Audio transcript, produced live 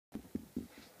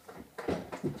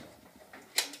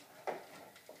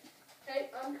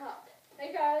uncut.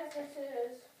 Hey guys, this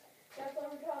is Jeff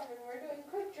Levertop and we're doing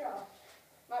quick draw.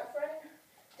 My friend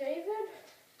David,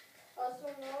 also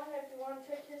known if you want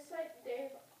to check his site,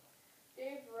 Dave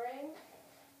Ring.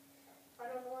 I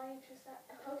don't know why you choose that.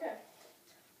 Okay,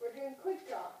 we're doing quick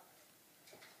draw.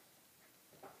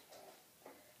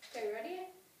 Okay, ready,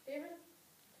 David?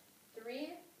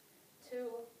 3, 2,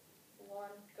 1,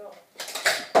 go.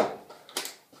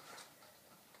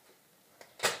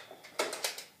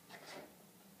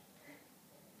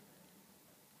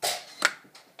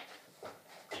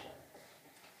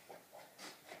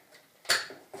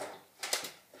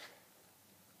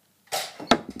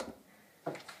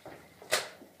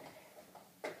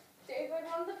 David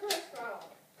won the first round.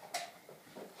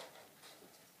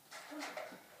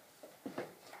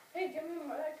 Hey, give me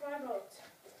my votes.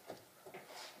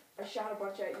 I shot a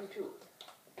bunch at you too.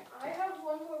 I have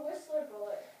one more Whistler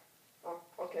bullet. Oh,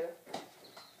 okay.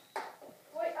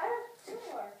 Wait, I have 2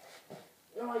 more.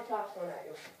 No, I tossed one at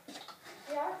you.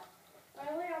 Yeah?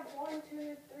 I only have 1,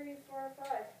 2, 3, 4, 5.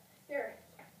 Here,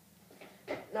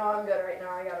 No, I'm good right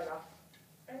now. I got enough.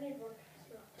 I need one.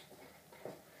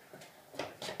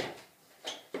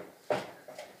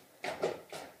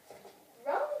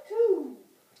 Round 2.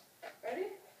 Ready?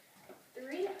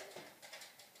 3,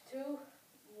 2,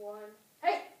 1.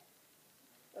 Hey!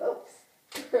 Oops.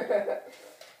 3,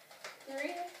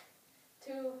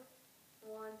 2,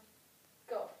 1,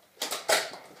 go.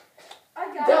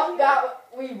 I got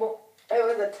you. It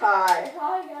was a tie.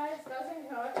 Hi guys, doesn't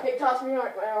count. Hey, toss me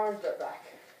my orange dirt back.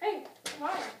 Hey, come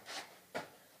on.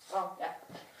 Oh, yeah.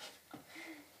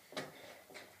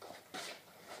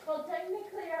 Well,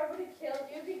 technically I would have killed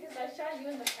you because I shot you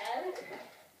in the head.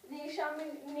 Then you shot me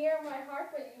near my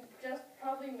heart, but you just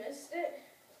probably missed it.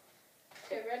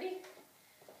 Okay, ready?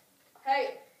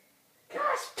 Hey.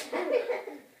 Gosh.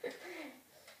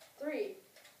 3,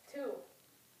 2,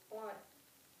 1,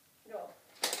 go.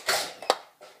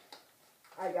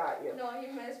 I got you. No, you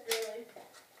missed really.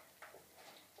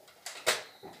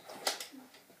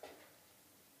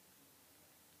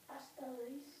 Hasta la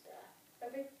vista.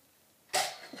 Ready?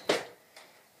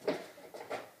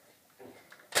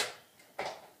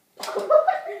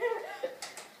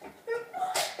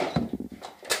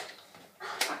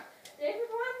 David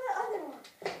won the other one.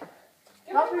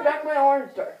 Toss me back my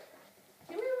orange dirt.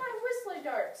 Give me my Whistler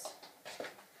darts.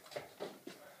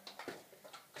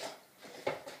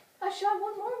 I shot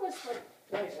one more Whistler.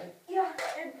 No, you didn't. Yeah,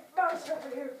 it bounced over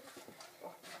here.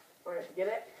 Alright, get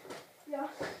it? Yeah.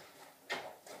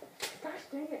 Gosh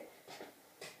dang it.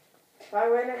 If I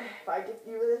win it, if I get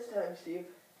you this time, Steve.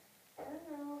 I don't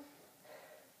know.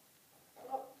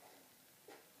 Oh,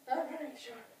 I'm pretty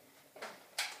sure.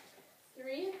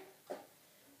 3,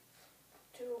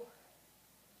 2,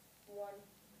 1,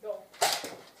 go.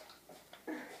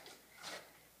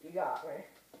 You got me.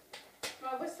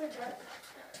 My Whistler dart.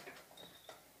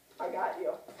 I got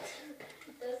you.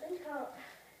 Doesn't count.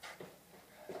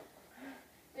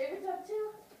 David's up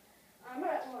 2. I'm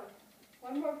at 1.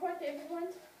 One more point, David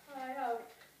wins.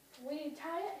 We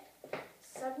tie it.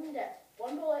 7 death.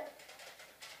 1 bullet.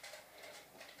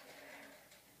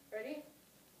 Ready?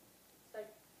 Like,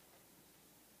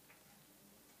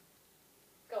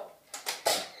 go.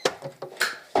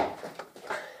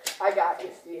 I got you,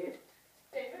 Steve.